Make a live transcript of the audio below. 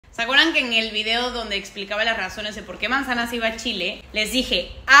¿Se acuerdan que en el video donde explicaba las razones de por qué Manzana se iba a Chile, les dije,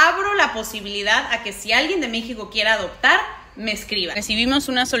 abro la posibilidad a que si alguien de México quiera adoptar, me escriba? Recibimos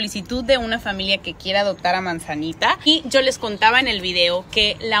una solicitud de una familia que quiere adoptar a Manzanita y yo les contaba en el video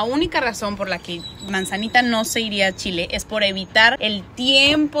que la única razón por la que Manzanita no se iría a Chile es por evitar el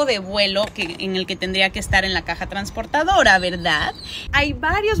tiempo de vuelo en el que tendría que estar en la caja transportadora, ¿verdad? Hay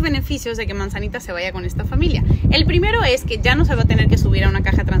varios beneficios de que Manzanita se vaya con esta familia. El primero es que ya no se va a tener que subir a una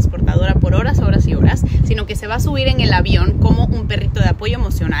caja transportadora por horas, horas y horas, sino que se va a subir en el avión como un perrito de apoyo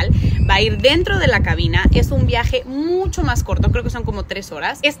emocional, va a ir dentro de la cabina, es un viaje mucho más corto, creo que son como 3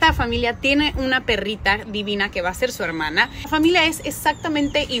 horas. Esta familia tiene una perrita divina que va a ser su hermana. La familia es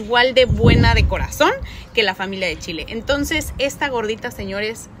exactamente igual de buena de corazón que la familia de Chile. Entonces esta gordita,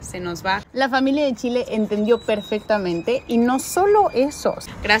 señores, se nos va. La familia de Chile entendió perfectamente y no solo eso.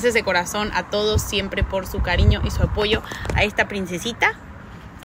 Gracias de corazón a todos siempre por su cariño y su apoyo a esta princesita.